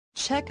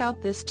Check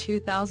out this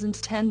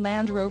 2010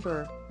 Land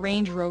Rover,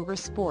 Range Rover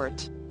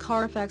Sport.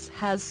 Carfax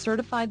has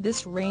certified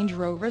this Range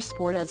Rover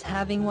Sport as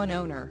having one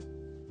owner.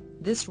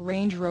 This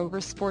Range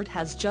Rover Sport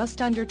has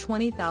just under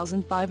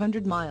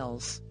 20,500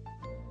 miles.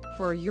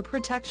 For your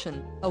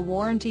protection, a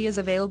warranty is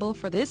available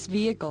for this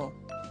vehicle.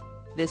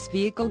 This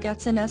vehicle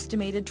gets an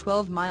estimated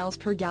 12 miles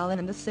per gallon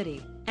in the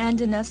city,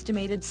 and an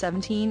estimated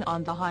 17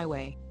 on the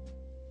highway.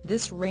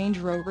 This Range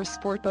Rover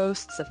Sport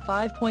boasts a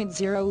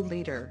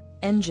 5.0-liter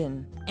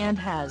engine, and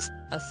has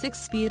a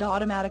 6-speed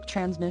automatic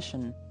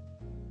transmission.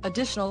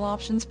 Additional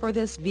options for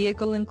this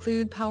vehicle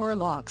include power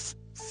locks,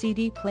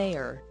 CD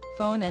player,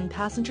 phone and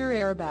passenger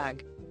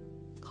airbag.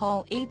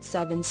 Call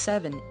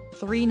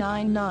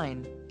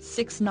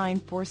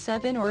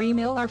 877-399-6947 or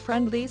email our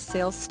friendly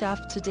sales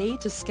staff today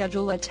to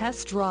schedule a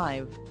test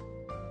drive.